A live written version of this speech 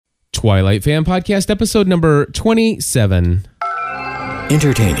Twilight Fan Podcast, episode number 27.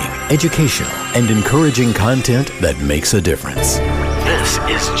 Entertaining, educational, and encouraging content that makes a difference. This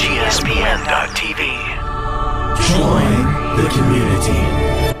is GSPN.TV. Join the community.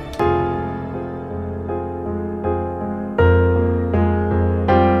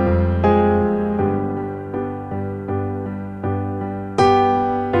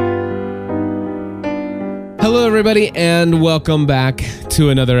 Hello, everybody, and welcome back to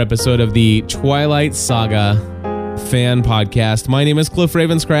another episode of the Twilight Saga Fan Podcast. My name is Cliff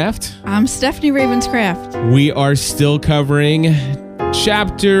Ravenscraft. I'm Stephanie Ravenscraft. We are still covering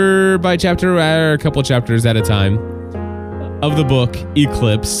chapter by chapter, or a couple chapters at a time, of the book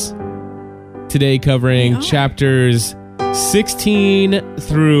Eclipse. Today covering chapters 16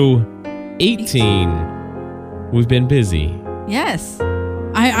 through 18. We've been busy. Yes.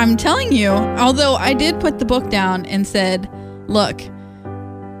 I'm telling you, although I did put the book down and said, look,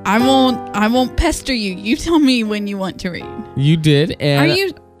 I won't pester you. You tell me when you want to read. You did, and... Are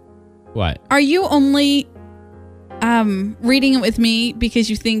you... What? Are you only reading it with me because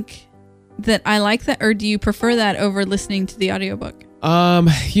you think that I like that, or do you prefer that over listening to the audiobook?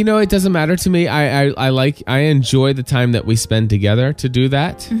 It doesn't matter to me. I enjoy the time that we spend together to do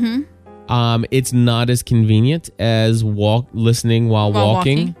that. Mm-hmm. It's not as convenient as listening while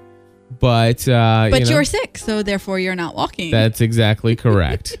walking. But you're sick, so therefore you're not walking. That's exactly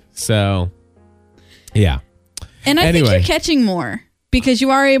correct. So, yeah. And I think you're catching more because you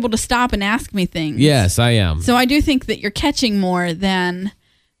are able to stop and ask me things. Yes, I am. So I do think that you're catching more than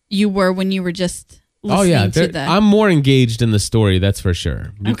you were when you were just listening to that. I'm more engaged in the story, that's for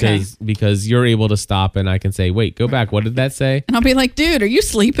sure. Because you're able to stop and I can say, wait, go back. What did that say? And I'll be like, dude, are you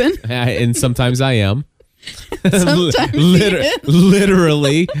sleeping? And sometimes I am. Sometimes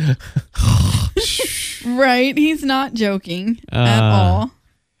literally. Right. He's not joking at all.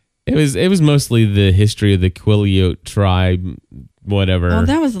 It was mostly the history of the Quileute tribe, whatever. Oh,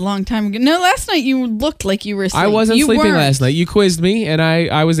 that was a long time ago. No, last night you looked like you were asleep. I wasn't sleeping weren't. last night. You quizzed me, and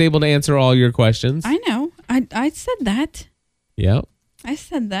I was able to answer all your questions. I know. I said that. Yep. I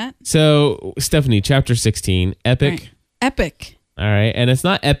said that. So, Stephanie, chapter 16, epic. Right. Epic. All right. And it's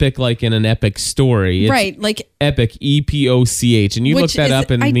not epic like in an epic story. It's right. Like epic, EPOCH. And you looked that up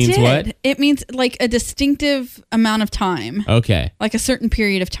and it means what? It means like a distinctive amount of time. Okay. Like a certain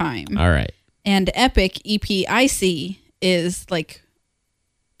period of time. All right. And epic, EPIC, is like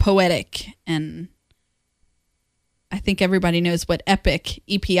poetic. And I think everybody knows what epic,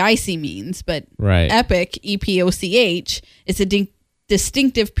 EPIC means. But epic, EPOCH, is a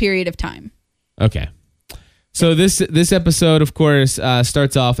distinctive period of time. Okay. So this episode, of course,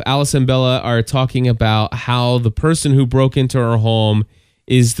 starts off. Alice and Bella are talking about how the person who broke into her home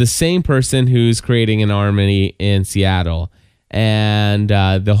is the same person who's creating an army in Seattle. And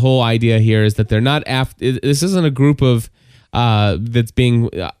the whole idea here is that they're not after. This isn't a group of that's being.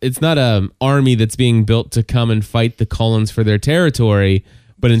 It's not an army that's being built to come and fight the Cullens for their territory.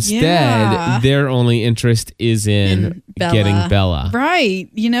 But instead, their only interest is in getting Bella. Right.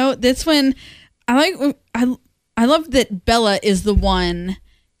 That's when I love that Bella is the one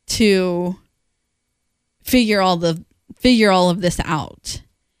to figure all of this out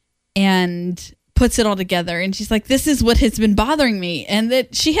and puts it all together. And she's like, this is what has been bothering me. And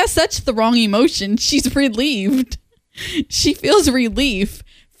that she has such the wrong emotion. She's relieved. She feels relief.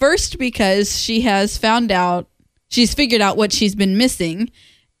 First, because she has she's figured out what she's been missing.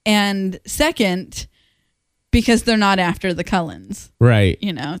 And second, because they're not after the Cullens. Right.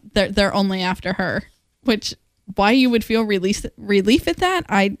 They're only after her. Which, why you would feel relief at that,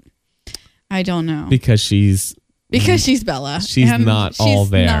 I don't know. Because she's Bella. She's not all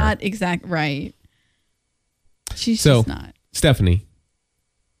there. She's not exact right. She's just not. Stephanie,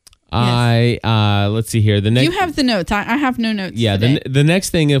 yes. Let's see here. You have the notes. I have no notes. Yeah. Today. The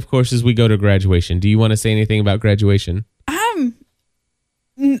next thing, of course, is we go to graduation. Do you want to say anything about graduation?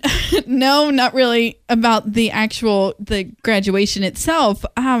 No, not really about the graduation itself.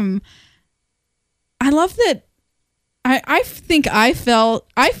 I love that. I think I feel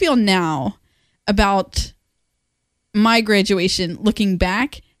now about my graduation, looking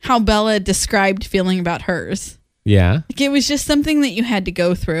back, how Bella described feeling about hers. Yeah. Like it was just something that you had to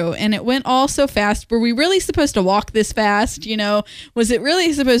go through, and it went all so fast. Were we really supposed to walk this fast? Was it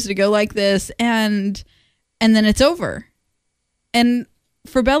really supposed to go like this? And then it's over. And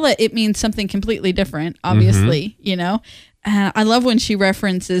for Bella, it means something completely different, obviously, I love when she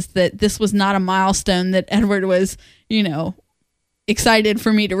references that this was not a milestone that Edward was, excited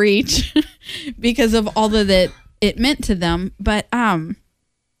for me to reach because of all that it meant to them. But no,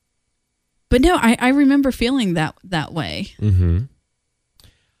 I remember feeling that way. Mm-hmm.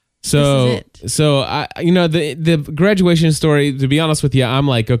 So, This is it. so the graduation story. To be honest with you, I'm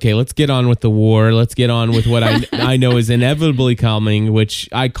like, okay, let's get on with the war. Let's get on with what I know is inevitably coming, which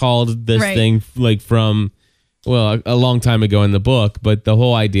I called this Right. thing like from a long time ago in the book. But the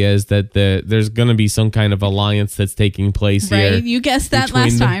whole idea is that there's going to be some kind of alliance that's taking place here. Right. You guessed that between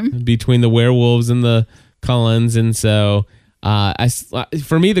last the- time. between the werewolves and the Cullens, and so.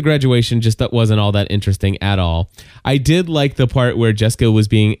 For me, the graduation just wasn't all that interesting at all. I did like the part where Jessica was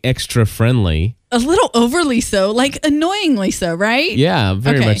being extra friendly. A little overly so, like annoyingly so, right? Yeah,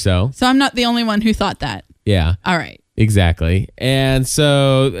 very Okay. much so. So I'm not the only one who thought that. Yeah, All right. exactly. And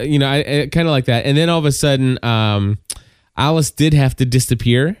so, I kind of like that. And then all of a sudden, Alice did have to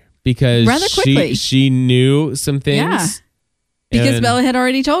disappear because Rather quickly. she knew some things. Yeah. Because And- Bella had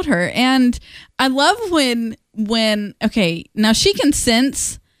already told her. And I love when okay, now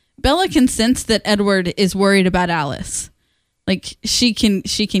Bella can sense that Edward is worried about Alice. Like she can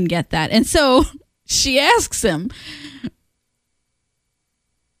get that. And so she asks him,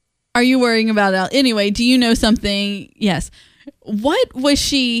 "Are you worrying about Alice? Anyway, do you know something?" Yes. What was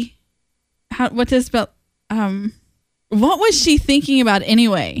she what was she thinking about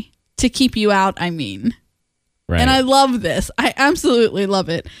anyway to keep you out, I mean? Right. And I love this. I absolutely love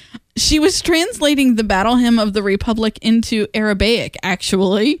it. She was translating the battle hymn of the Republic into Arabic,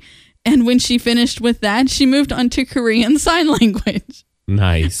 actually. And when she finished with that, she moved on to Korean Sign Language.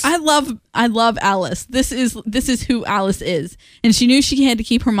 Nice. I love Alice. This is who Alice is. And she knew she had to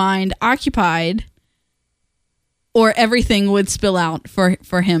keep her mind occupied or everything would spill out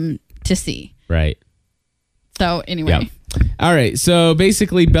for him to see. Right. So anyway. Yeah. All right. So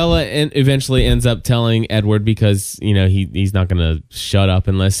basically, Bella eventually ends up telling Edward because he's not going to shut up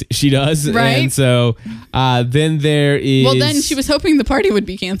unless she does. Right. And so then there is. Well, then she was hoping the party would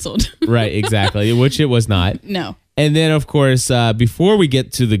be canceled. Right. Exactly. Which it was not. No. And then, of course, before we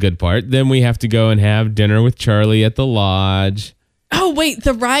get to the good part, then we have to go and have dinner with Charlie at the lodge. Oh, wait,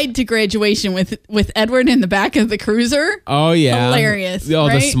 the ride to graduation with Edward in the back of the cruiser? Oh, yeah. Hilarious, Oh,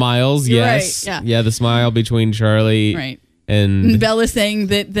 the right? smiles. You're Yes. right, yeah. The smile between Charlie Right. and. And Bella saying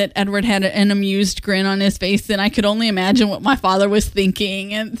that Edward had an amused grin on his face, and I could only imagine what my father was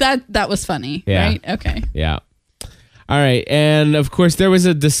thinking. And that was funny, Yeah. right? Okay. Yeah. All right. And of course, there was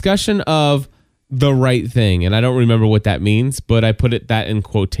a discussion of the right thing. And I don't remember what that means, but I put that in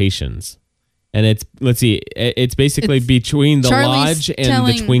quotations. And it's basically It's between the Charlie's lodge and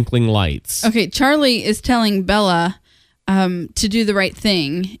telling- the twinkling lights. Okay, Charlie is telling Bella to do the right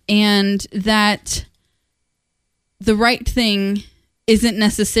thing, and that the right thing isn't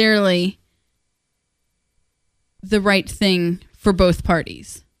necessarily the right thing for both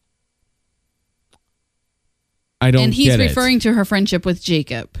parties. I don't And he's get it. referring to her friendship with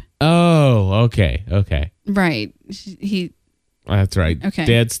Jacob. Oh, okay. Okay. Right. That's right. Okay.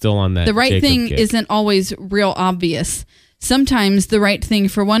 Dad's still on that. The right Jacob thing kick. isn't always real obvious. Sometimes the right thing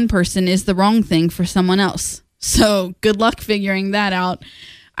for one person is the wrong thing for someone else. So good luck figuring that out.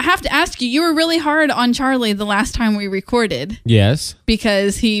 I have to ask you, you were really hard on Charlie the last time we recorded Yes.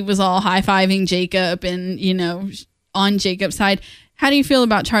 because he was all high-fiving Jacob and, on Jacob's side. How do you feel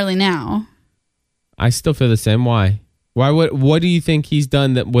about Charlie now? I still feel the same. Why? What do you think he's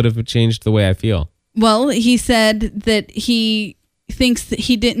done that would have changed the way I feel? Well, he said that he thinks that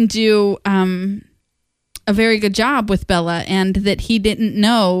he didn't do a very good job with Bella and that he didn't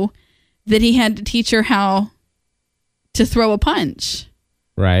know that he had to teach her how to throw a punch.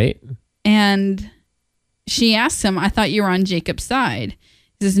 Right. And she asks him, I thought you were on Jacob's side.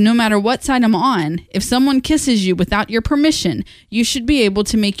 He says, no matter what side I'm on, if someone kisses you without your permission, you should be able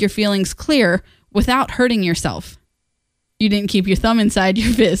to make your feelings clear without hurting yourself. You didn't keep your thumb inside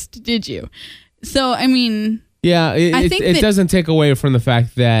your fist, did you? So, I mean... Yeah, I think it that- doesn't take away from the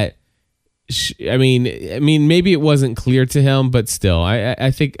fact that, I mean, maybe it wasn't clear to him, but still, I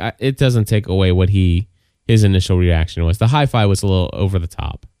think it doesn't take away what his initial reaction was. The high five was a little over the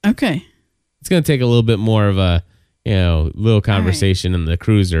top. Okay. It's going to take a little bit more of a, little conversation in the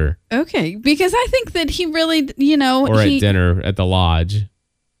cruiser Okay, because I think that he really, or at dinner at the lodge,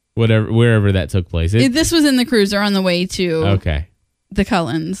 wherever that took place. This was in the cruiser on the way to Okay. the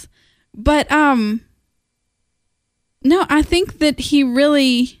Cullens. But, no, I think that he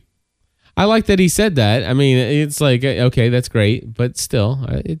really... I like that he said that. I mean, it's like, okay, that's great, but still,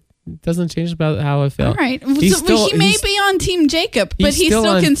 it doesn't change about how I feel. All right. He's So still- he may he's- be on Team Jacob, but he's he's still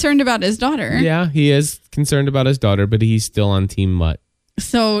still on- concerned about his daughter. Yeah, he is concerned about his daughter, but he's still on Team Mutt.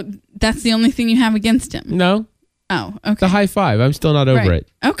 So that's the only thing you have against him. No, Oh, okay. the high five. I'm still not over Right.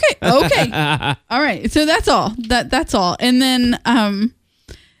 it. Okay. All right. So that's all. That's all. And then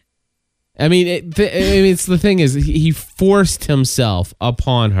I mean, it's the thing is he forced himself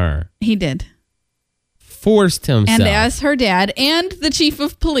upon her. He did. Forced himself. And as her dad and the chief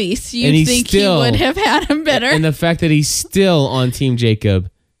of police, And you'd think he would have had him better. And the fact that he's still on Team Jacob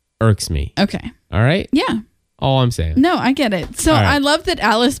irks me. Okay. All right? Yeah. All I'm saying. No, I get it. So All right. I love that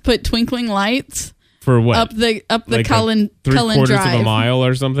Alice put twinkling lights For what? up the like Cullen three-quarters Drive of a mile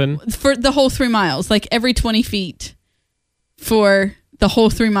or something? for the whole 3 miles, like every 20 feet for the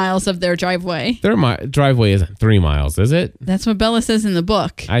whole 3 miles of their driveway. Their driveway isn't 3 miles, is it? That's what Bella says in the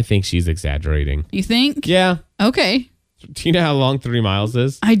book. I think she's exaggerating. You think? Yeah. Okay. Do you know how long 3 miles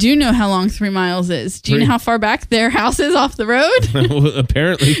is? I do know how long 3 miles is. Do you know how far back their house is off the road?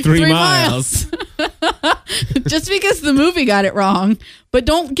 Apparently 3 miles. Just because the movie got it wrong. But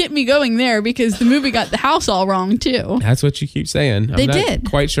don't get me going there because the movie got the house all wrong too. That's what you keep saying. They I'm not did.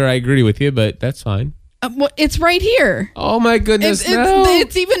 quite sure I agree with you, but that's fine. Well, it's right here. Oh my goodness,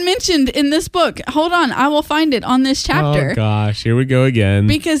 It's even mentioned in this book. Hold on. I will find it on this chapter. Oh gosh, here we go again.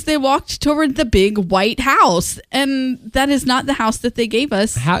 Because they walked toward the big white house. And that is not the house that they gave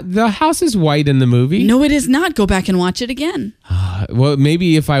us. The house is white in the movie? No, it is not. Go back and watch it again. Well,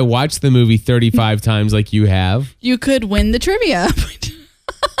 maybe if I watch the movie 35 times like you have. You could win the trivia.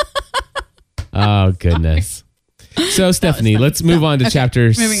 Oh, goodness. So, Stephanie, let's move on to chapter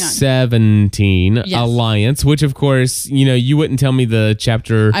moving on. 17, Yes. Alliance, which, of course, you wouldn't tell me the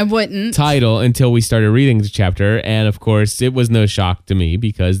chapter I wouldn't. title until we started reading the chapter. And, of course, it was no shock to me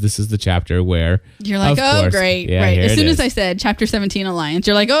because this is the chapter where... You're like, of oh, course, great. yeah, right. here As it soon is. as I said chapter 17 Alliance,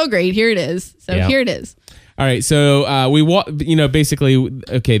 you're like, oh, great. Here it is. So Yeah. here it is. All right, so we walk. Basically,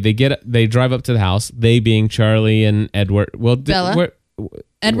 okay. They drive up to the house. They being Charlie and Edward. Well, Bella.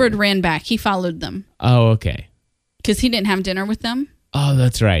 Edward ran back. He followed them Oh, okay. because he didn't have dinner with them. Oh,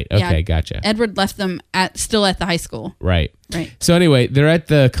 that's right. Okay, Yeah. gotcha. Edward left them still at the high school. Right. Right. So anyway, they're at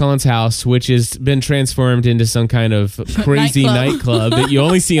the Cullens house, which has been transformed into some kind of crazy nightclub that you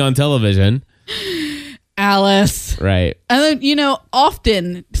only see on television. Alice. Right. And then,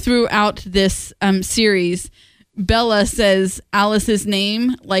 often throughout this series, Bella says Alice's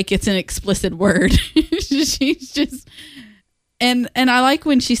name like it's an explicit word. She's just, and I like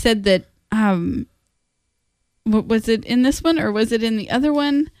when she said that. What was it in this one or was it in the other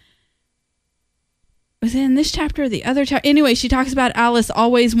one? Was it in this chapter or the other chapter? Anyway, she talks about Alice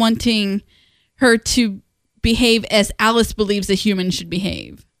always wanting her to behave as Alice believes a human should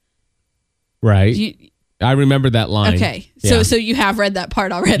behave. Right. I remember that line. Okay. Yeah. So you have read that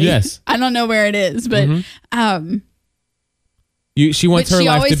part already. Yes. I don't know where it is, but She wants But her she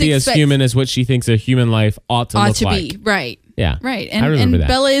life to always be as expects- human as what she thinks a human life ought to look like. be. Right. Yeah. Right. I And remember that.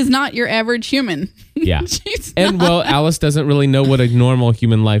 Bella is not your average human. Yeah. She's And not. well, Alice doesn't really know what a normal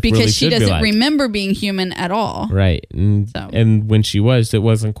human life Because really she should be doesn't like. remember being human at all. Right. And when she was, it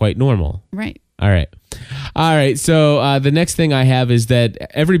wasn't quite normal. Right. All right. So the next thing I have is that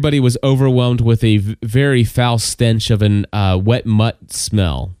everybody was overwhelmed with a very foul stench of an wet mutt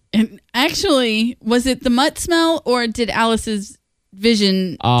smell. And actually, was it the mutt smell or did Alice's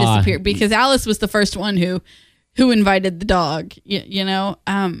vision disappear? Because Alice was the first one who invited the dog.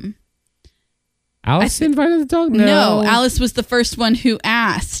 Alice invited the dog? No, Alice was the first one who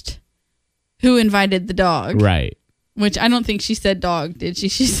asked who invited the dog. Right. Which I don't think she said dog, did she?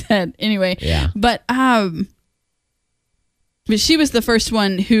 She said anyway. Yeah. But she was the first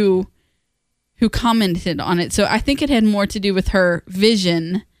one who commented on it. So I think it had more to do with her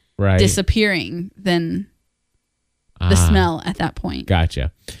vision disappearing than the smell at that point.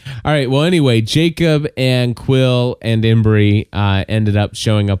 Gotcha. All right. Well, anyway, Jacob and Quill and Embry ended up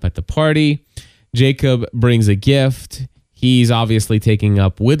showing up at the party. Jacob brings a gift. He's obviously taking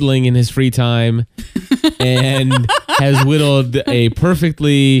up whittling in his free time and has whittled a perfect,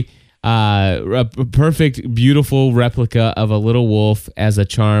 beautiful replica of a little wolf as a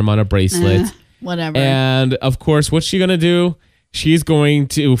charm on a bracelet. Whatever. And of course, what's she going to do? She's going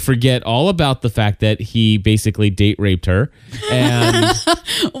to forget all about the fact that he basically date raped her. And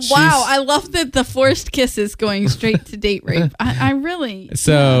wow, I love that the forced kiss is going straight to date rape. I really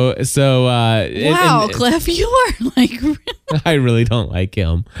wow, Cliff, you are like really, I really don't like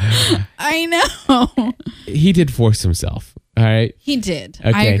him. I know. He did force himself. All right. He did.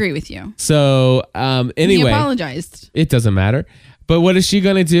 Okay. I agree with you. So anyway, he apologized. It doesn't matter. But what is she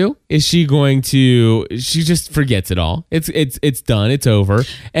going to do? She just forgets it all. It's done. It's over.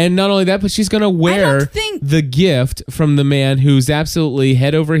 And not only that, but she's going to wear the gift from the man who's absolutely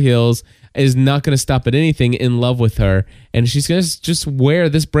head over heels, is not going to stop at anything, in love with her. And she's going to just wear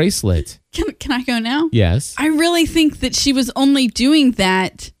this bracelet. Can I go now? Yes. I really think that she was only doing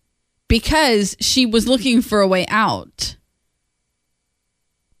that because she was looking for a way out.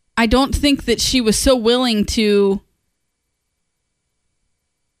 I don't think that she was so willing to.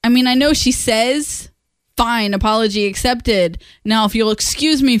 I mean, I know she says, fine, apology accepted. Now, if you'll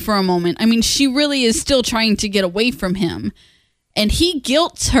excuse me for a moment. I mean, she really is still trying to get away from him. And he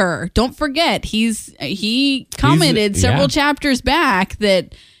guilts her. Don't forget, he commented several chapters back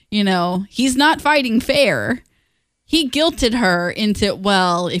that, you know, he's not fighting fair. He guilted her into,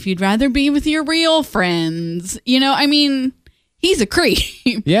 well, if you'd rather be with your real friends, you know, I mean, he's a creep.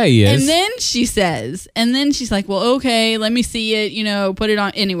 Yeah, he is. And then she's like, well, okay, let me see it, you know, put it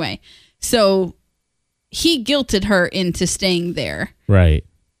on. Anyway, so he guilted her into staying there. Right.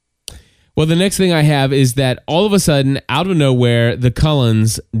 Well, the next thing I have is that all of a sudden, out of nowhere, the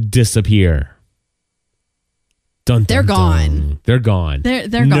Cullens disappear. Dun, dun, They're gone. Dun. They're gone. They're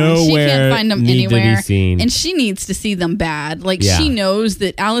gone. Nowhere She can't find them need to be anywhere. seen. And she needs to see them bad. Like, Yeah. she knows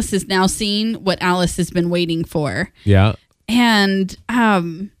that Alice has now seen what Alice has been waiting for. Yeah. And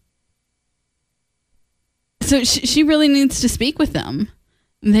so she really needs to speak with them.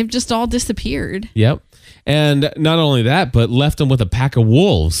 And they've just all disappeared. Yep. And not only that, but left them with a pack of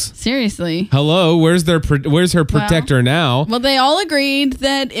wolves. Seriously. Hello, where's her protector now? Well, they all agreed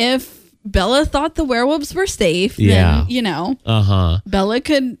that if Bella thought the werewolves were safe, Yeah. then, you know, Uh-huh. Bella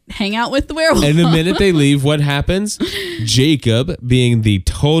could hang out with the werewolves. And the minute they leave, what happens? Jacob, being the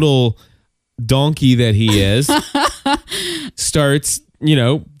total donkey that he is, starts, you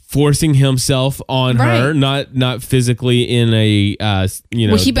know, forcing himself on her, not physically in a, you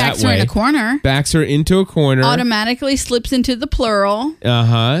know, well, he backs that her way. in a corner. Backs her into a corner. Automatically slips into the plural.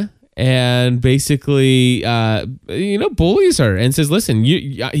 Uh-huh. And basically, you know, bullies her and says, listen,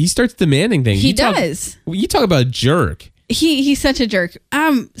 he starts demanding things. He does. You talk about a jerk. He's such a jerk.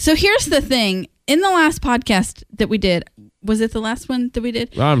 So here's the thing. In the last podcast that we did, was it the last one that we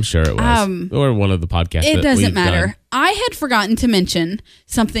did? I'm sure it was. Or one of the podcasts. It that doesn't we've matter. done. I had forgotten to mention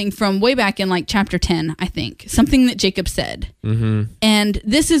something from way back in like chapter 10, I think. Something that Jacob said. Mm-hmm. And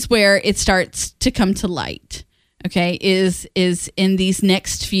this is where it starts to come to light. Okay, is in these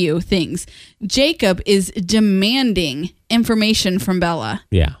next few things. Jacob is demanding information from Bella.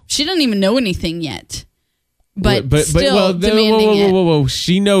 Yeah. She doesn't even know anything yet. But still well, demanding it. whoa.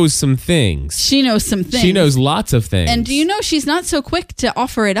 She knows some things. She knows some things. She knows lots of things. And do you know she's not so quick to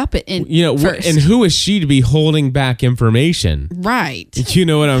offer it up you know, first. and who is she to be holding back information? Right. You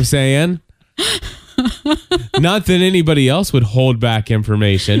know what I'm saying? Not that anybody else would hold back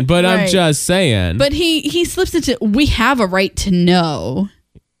information, but I'm Right. just saying. But he slips into, we have a right to know.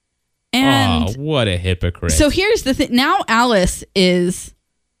 And oh, what a hypocrite. so here's the thing. Now Alice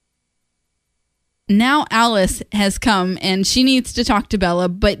has come and she needs to talk to Bella,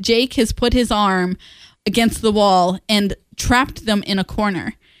 but Jake has put his arm against the wall and trapped them in a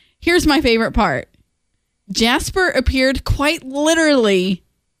corner. Here's my favorite part. Jasper appeared quite literally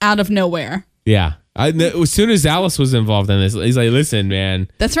out of nowhere. Yeah. As soon as Alice was involved in this, he's like, listen, man.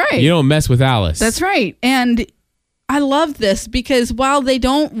 That's right. You don't mess with Alice. That's right. And I love this because while they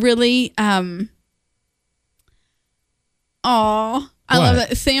don't really I love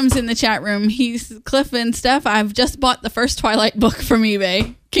that Sam's in the chat room. He's Cliff and Steph. I've just bought the first Twilight book from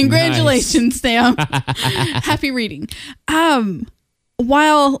eBay. Congratulations, Sam. Happy reading.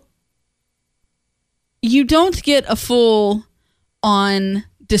 While you don't get a full on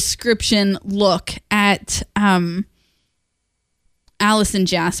description look at Alice and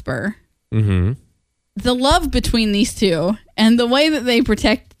Jasper, Mm-hmm. the love between these two and the way that they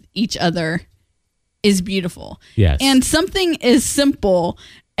protect each other is beautiful. Yes. And something as simple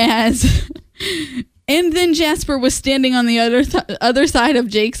as and then Jasper was standing on the other side of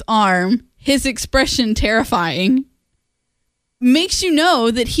Jake's arm, his expression terrifying, makes you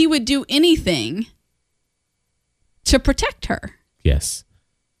know that he would do anything to protect her. Yes.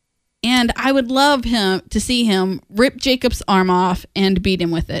 And I would love him to see him rip Jacob's arm off and beat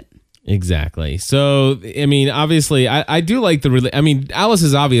him with it. Exactly. So, I mean, obviously, I do like I mean, Alice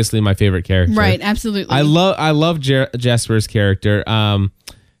is obviously my favorite character. Right, absolutely. I love Jasper's character.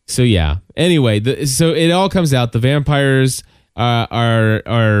 So yeah. Anyway, so it all comes out. The vampires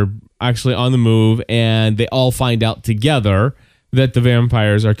are actually on the move, and they all find out together that the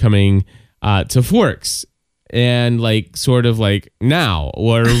vampires are coming to Forks, and like sort of like now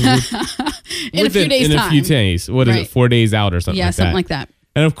or in a few days. In a few days. What is it? 4 days out or something? Yeah, like something that. like that.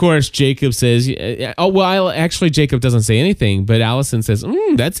 And of course, Jacob says, "Oh well." Actually, Jacob doesn't say anything, but Allison says,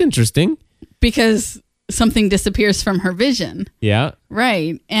 "That's interesting." Because something disappears from her vision. Yeah.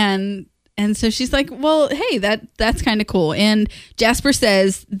 Right. And so she's like, well, hey, that's kind of cool. And Jasper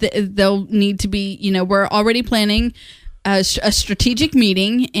says they'll need to be, you know, we're already planning a strategic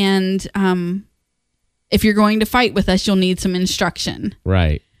meeting. And if you're going to fight with us, you'll need some instruction.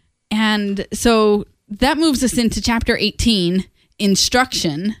 Right. And so that moves us into chapter 18,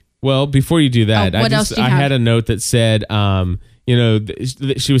 instruction. Well, before you do that, what else do you have? had a note that said,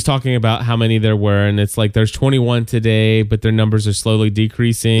 she was talking about how many there were, and it's like there's 21 today, but their numbers are slowly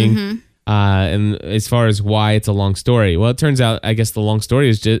decreasing. Mm-hmm. And as far as why it's a long story, well, it turns out, I guess the long story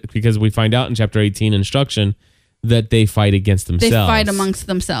is just because we find out in chapter 18, instruction, that they fight against themselves. They fight amongst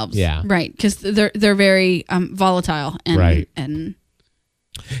themselves. Yeah. Right. Because they're very volatile and, Right. and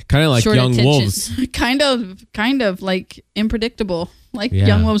kind of like short young attention. wolves. kind of like unpredictable, like Yeah.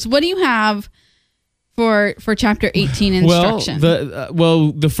 young wolves. What do you have for chapter 18 instruction?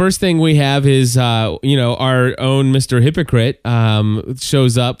 The first thing we have is our own Mr. Hypocrite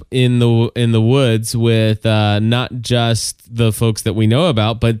shows up in the woods with not just the folks that we know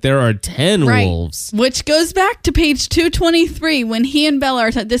about, but there are 10 wolves. Which goes back to page 223 when he and Bella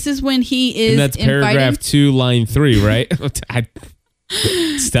are. This is when he is. And that's paragraph 2, line 3, right?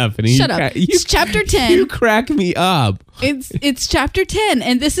 Stephanie, shut up. It's chapter 10. You crack me up. It's chapter 10,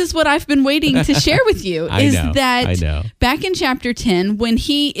 and this is what I've been waiting to share with you. I know. Back in chapter 10, when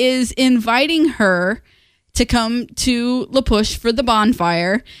he is inviting her to come to La Push for the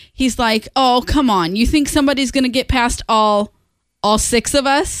bonfire, he's like, "Oh, come on! You think somebody's going to get past all 6 of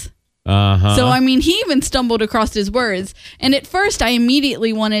us?" Uh-huh. So, I mean, he even stumbled across his words. And at first, I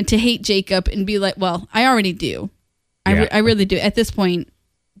immediately wanted to hate Jacob and be like, well, I already do. Yeah. I really do. At this point,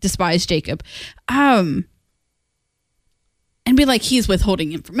 despise Jacob. And be like, he's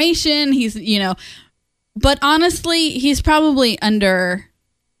withholding information. He's, but honestly, he's probably under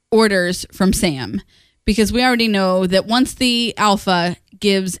orders from Sam, because we already know that once the alpha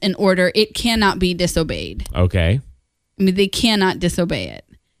gives an order, it cannot be disobeyed. Okay. I mean, they cannot disobey it.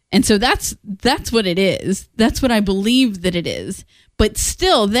 And so that's what it is. That's what I believe that it is. But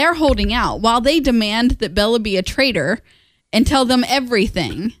still, they're holding out while they demand that Bella be a traitor and tell them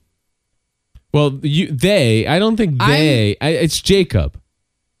everything. Well, I don't think it's Jacob.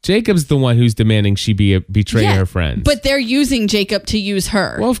 Jacob's the one who's demanding she betray her friends. But they're using Jacob to use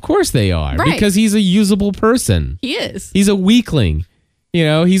her. Well, of course they are. Right. Because he's a usable person. He is. He's a weakling.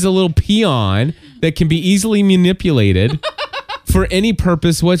 He's a little peon that can be easily manipulated for any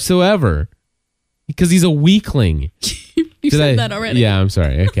purpose whatsoever. Because he's a weakling. You said that already. Yeah, I'm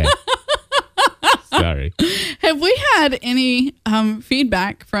sorry. Okay. Sorry. Have we had any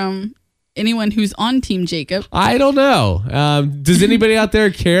feedback from anyone who's on Team Jacob? I don't know. Does anybody out there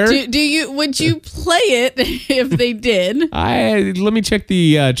care? Would you play it if they did? Let me check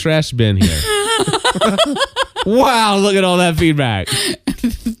the trash bin here. Wow, look at all that feedback.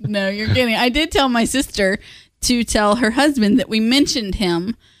 No, you're kidding. I did tell my sister to tell her husband that we mentioned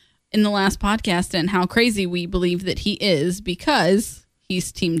him in the last podcast and how crazy we believe that he is because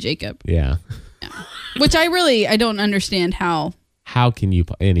he's Team Jacob. Yeah. Which I don't understand how. How can you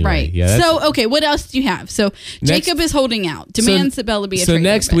anyway? Right. Yeah. So okay, what else do you have? So Jacob is holding out, demands that Bella be a traitor. So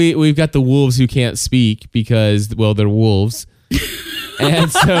next we've got the wolves who can't speak because they're wolves. And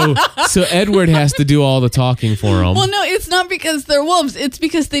so Edward has to do all the talking for them. Well, no, it's not because they're wolves. It's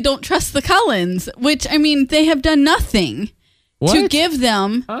because they don't trust the Cullens, which, I mean, they have done nothing to give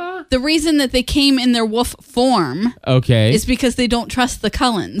them the reason that they came in their wolf form. Okay. Is because they don't trust the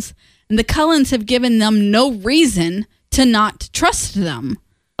Cullens. And the Cullens have given them no reason to not trust them.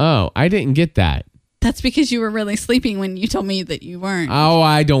 Oh, I didn't get that. That's because you were really sleeping when you told me that you weren't. Oh,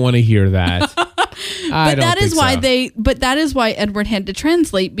 I don't want to hear that. But that is why Edward had to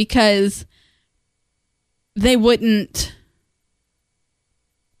translate, because they wouldn't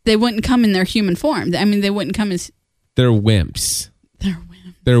come in their human form. I mean, they wouldn't come as they're wimps. They're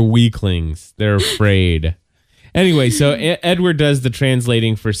wimps. They're weaklings. They're afraid. Anyway, so Edward does the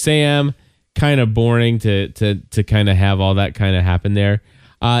translating for Sam. Kind of boring to kind of have all that kind of happen there.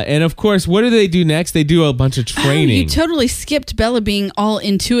 And of course, what do they do next? They do a bunch of training. You totally skipped Bella being all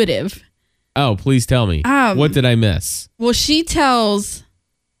intuitive. Oh, please tell me. What did I miss? Well, she tells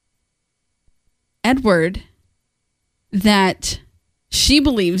Edward that she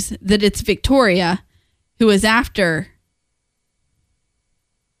believes that it's Victoria who is after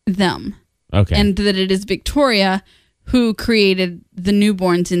them. Okay. And that it is Victoria who created the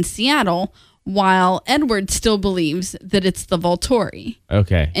newborns in Seattle, while Edward still believes that it's the Volturi.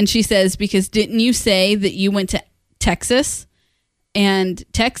 Okay. And she says, because didn't you say that you went to Texas? And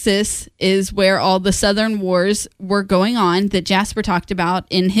Texas is where all the Southern wars were going on that Jasper talked about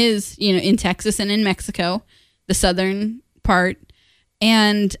in his, in Texas and in Mexico, the southern part.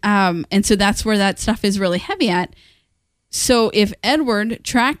 And so that's where that stuff is really heavy at. So if Edward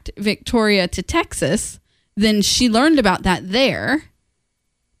tracked Victoria to Texas, then she learned about that there.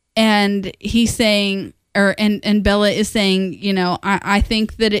 And he's saying, and Bella is saying, I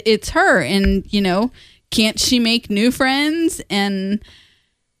think that it's her, and can't she make new friends? And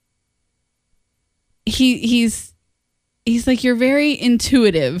he's like, you're very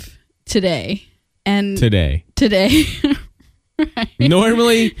intuitive today. And today. Right.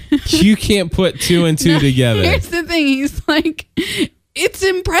 Normally, you can't put two and two together. Here's the thing. He's like, it's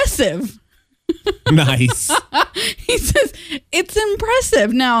impressive. Nice. He says, it's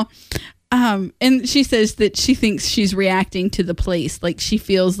impressive. Now, and she says that she thinks she's reacting to the place. Like, she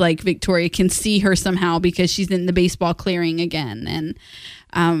feels like Victoria can see her somehow because she's in the baseball clearing again.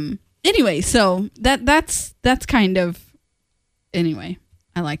 And anyway, so that's kind of, anyway,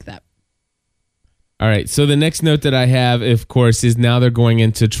 I like that. All right, so the next note that I have, of course, is now they're going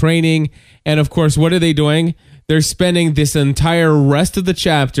into training. And, of course, what are they doing? They're spending this entire rest of the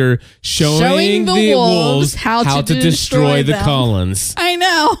chapter showing the wolves how to destroy the Cullens. I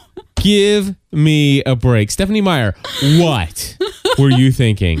know. Give me a break. Stephanie Meyer, what were you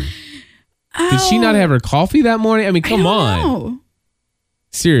thinking? Did she not have her coffee that morning? I mean, come on.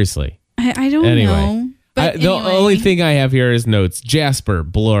 Seriously. I don't know. But the only thing I have here is notes. Jasper,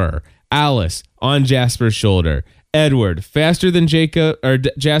 blur. Alice, on Jasper's shoulder. Edward, faster than Jacob or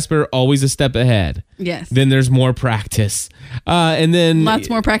Jasper, always a step ahead. Yes. Then there's more practice. And then lots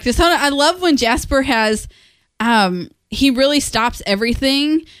more practice. I love when Jasper has he really stops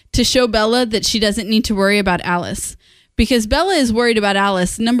everything to show Bella that she doesn't need to worry about Alice. Because Bella is worried about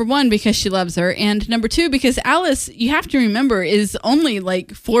Alice, number one, because she loves her, and number two, because Alice, you have to remember, is only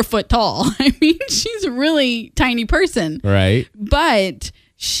like 4 foot tall. I mean, she's a really tiny person. Right. But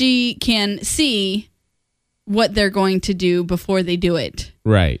she can see what they're going to do before they do it.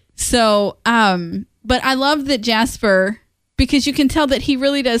 Right. So, but I love that Jasper, because you can tell that he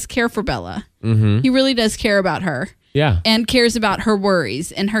really does care for Bella. Mm-hmm. He really does care about her. Yeah. And cares about her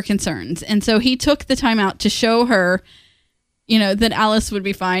worries and her concerns. And so he took the time out to show her, that Alice would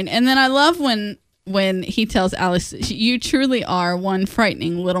be fine. And then I love when he tells Alice, you truly are one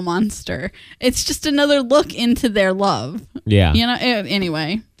frightening little monster. It's just another look into their love. Yeah.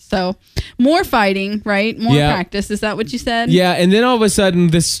 Anyway. So more fighting, right? More practice. Is that what you said? Yeah. And then all of a sudden,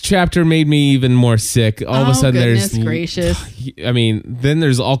 this chapter made me even more sick. All of a sudden, goodness gracious. I mean, then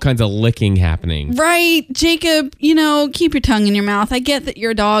there's all kinds of licking happening. Right. Jacob, keep your tongue in your mouth. I get that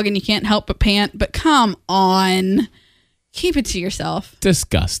you're a dog and you can't help but pant, but come on. Keep it to yourself.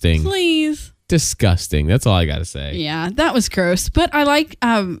 Disgusting. Please. Disgusting. That's all I got to say. Yeah, that was gross. But I like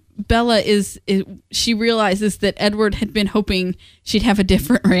Bella she realizes that Edward had been hoping she'd have a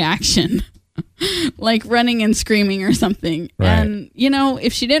different reaction, like running and screaming or something. Right. And,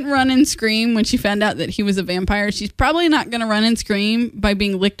 if she didn't run and scream when she found out that he was a vampire, she's probably not going to run and scream by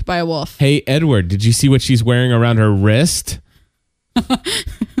being licked by a wolf. Hey, Edward, did you see what she's wearing around her wrist?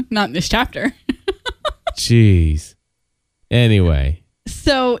 Not in this chapter. Jeez. Anyway,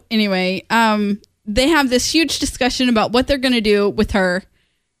 they have this huge discussion about what they're going to do with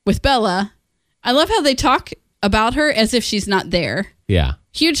Bella. I love how they talk about her as if she's not there. Yeah.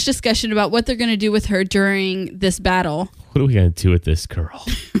 Huge discussion about what they're going to do with her during this battle. What are we going to do with this girl?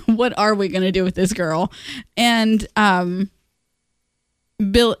 What are we going to do with this girl? And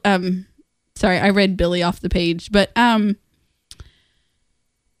Bill, sorry, I read Billy off the page, but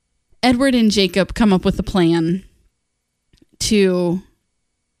Edward and Jacob come up with a plan to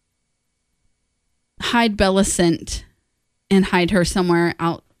hide Bella's scent and hide her somewhere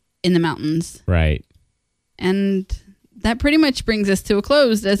out in the mountains. Right. And that pretty much brings us to a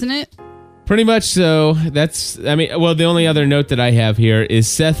close, doesn't it? Pretty much so. The only other note that I have here is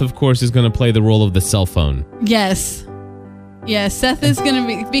Seth, of course, is going to play the role of the cell phone. Yes. Yeah, Seth is going to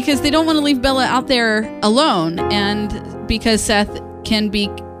be, because they don't want to leave Bella out there alone. And because Seth can be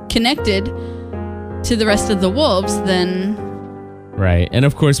connected to the rest of the wolves, then... Right. And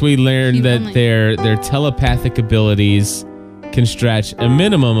of course, we learned that their telepathic abilities can stretch a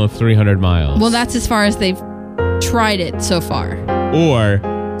minimum of 300 miles. Well, that's as far as they've tried it so far. Or,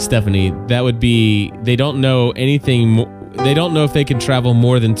 Stephanie, that would be, they don't know anything, they don't know if they can travel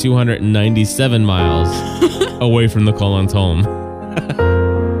more than 297 miles away from the Cullens' home.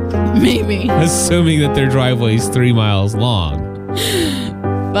 Maybe. Assuming that their driveway is 3 miles long.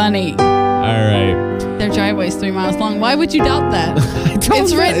 Funny. All right. Their driveway is 3 miles long. Why would you doubt that?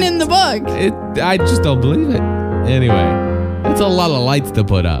 It's written in the book. I just don't believe it. Anyway, it's a lot of lights to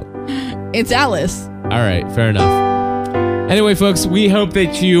put up. It's Alice. All right, fair enough. Anyway, folks, we hope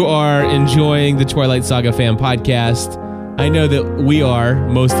that you are enjoying the Twilight Saga fan podcast. I know that we are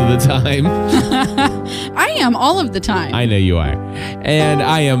most of the time. I am all of the time. I know you are. And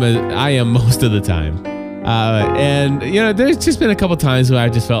I am most of the time. And there's just been a couple times where I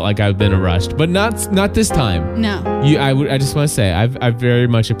just felt like I've been rushed, but not this time. No. I just want to say I very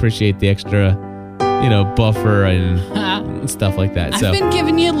much appreciate the extra, buffer and stuff like that. I've been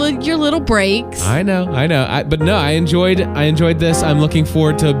giving you your little breaks. I know. I enjoyed this. I'm looking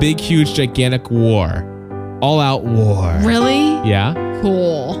forward to a big, huge, gigantic war, all-out war. Really? Yeah.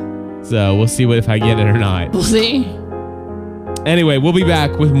 Cool. So we'll see if I get it or not. We'll see. Anyway, we'll be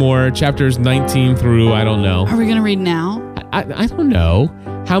back with more chapters 19 through, I don't know. Are we gonna read now? I don't know.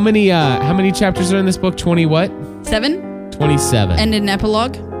 How many chapters are in this book? 20 what? 7. 27. And an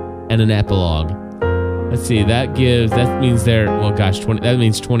epilogue. Let's see. That means 20. That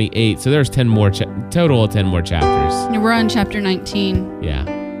means 28. So there's 10 more total of 10 more chapters. And we're on chapter 19. Yeah.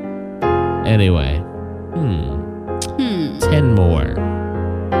 Anyway. 10 more.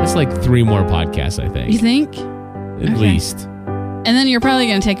 That's like 3 more podcasts, I think. You think? At least. And then you're probably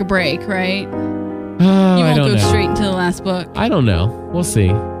going to take a break, right? You won't go straight into the last book. I don't know. We'll see.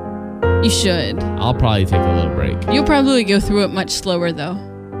 You should. I'll probably take a little break. You'll probably go through it much slower, though.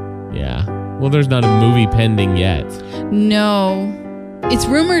 Yeah. Well, there's not a movie pending yet. No. It's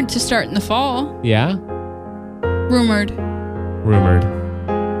rumored to start in the fall. Yeah? Rumored.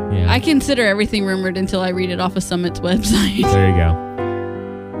 Yeah. I consider everything rumored until I read it off of Summit's website. There you go.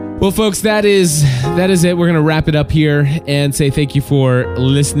 Well, folks, that is it. We're going to wrap it up here and say thank you for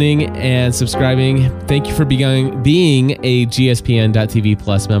listening and subscribing. Thank you for being a GSPN.TV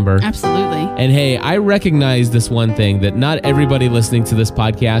Plus member. Absolutely. And hey, I recognize this one thing, that not everybody listening to this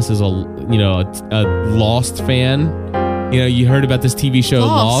podcast is a Lost fan. You heard about this TV show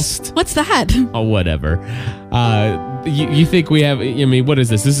Lost. What's that? Oh, whatever. You think we have, what is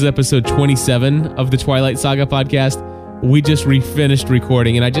this? This is episode 27 of the Twilight Saga podcast. We just finished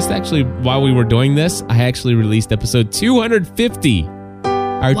recording, and I just actually, while we were doing this, I actually released episode 250.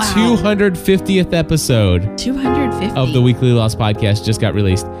 Our 250th episode 250 of the Weekly Lost podcast just got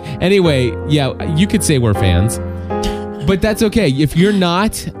released. Anyway, yeah, you could say we're fans, but that's okay. If you're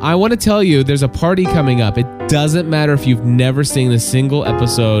not, I want to tell you there's a party coming up. It doesn't matter if you've never seen a single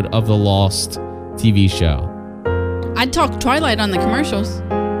episode of the Lost TV show. I'd talk Twilight on the commercials.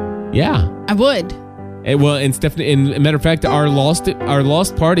 Yeah. I would. And Stephanie, in matter of fact, our lost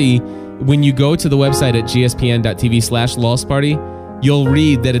party, when you go to the website at gspn.tv/lost party, you'll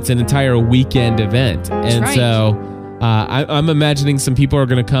read that it's an entire weekend event. And right. So I'm imagining some people are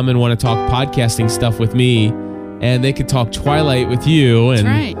going to come and want to talk podcasting stuff with me, and they could talk Twilight with you. And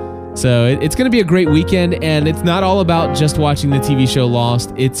that's right. So it's going to be a great weekend, and it's not all about just watching the TV show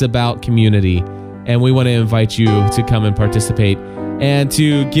Lost. It's about community, and we want to invite you to come and participate. And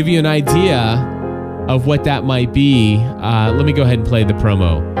to give you an idea of what that might be, let me go ahead and play the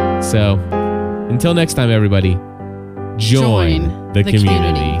promo. So until next time, everybody, join the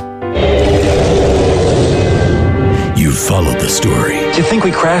community. You've followed the story. Do you think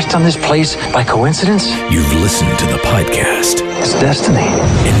we crashed on this place by coincidence? You've listened to the podcast. It's destiny.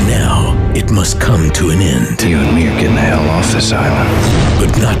 And now it must come to an end. You and me are getting the hell off this island.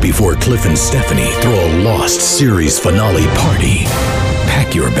 But not before Cliff and Stephanie throw a Lost series finale party.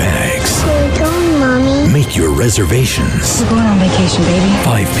 Pack your bags. We're going, Mommy. Make your reservations. We're going on vacation, baby.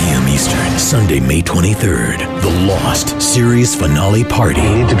 5 p.m. Eastern, Sunday, May 23rd. The Lost series finale party.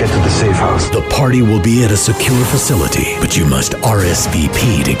 We need to get to the safe house. The party will be at a secure facility, but you must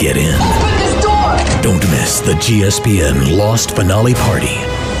RSVP to get in. Open this door! Don't miss the GSPN Lost finale party.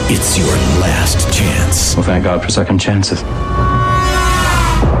 It's your last chance. Well, thank God for second chances.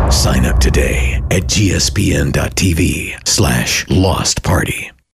 Sign up today at gspn.tv/Lost Party.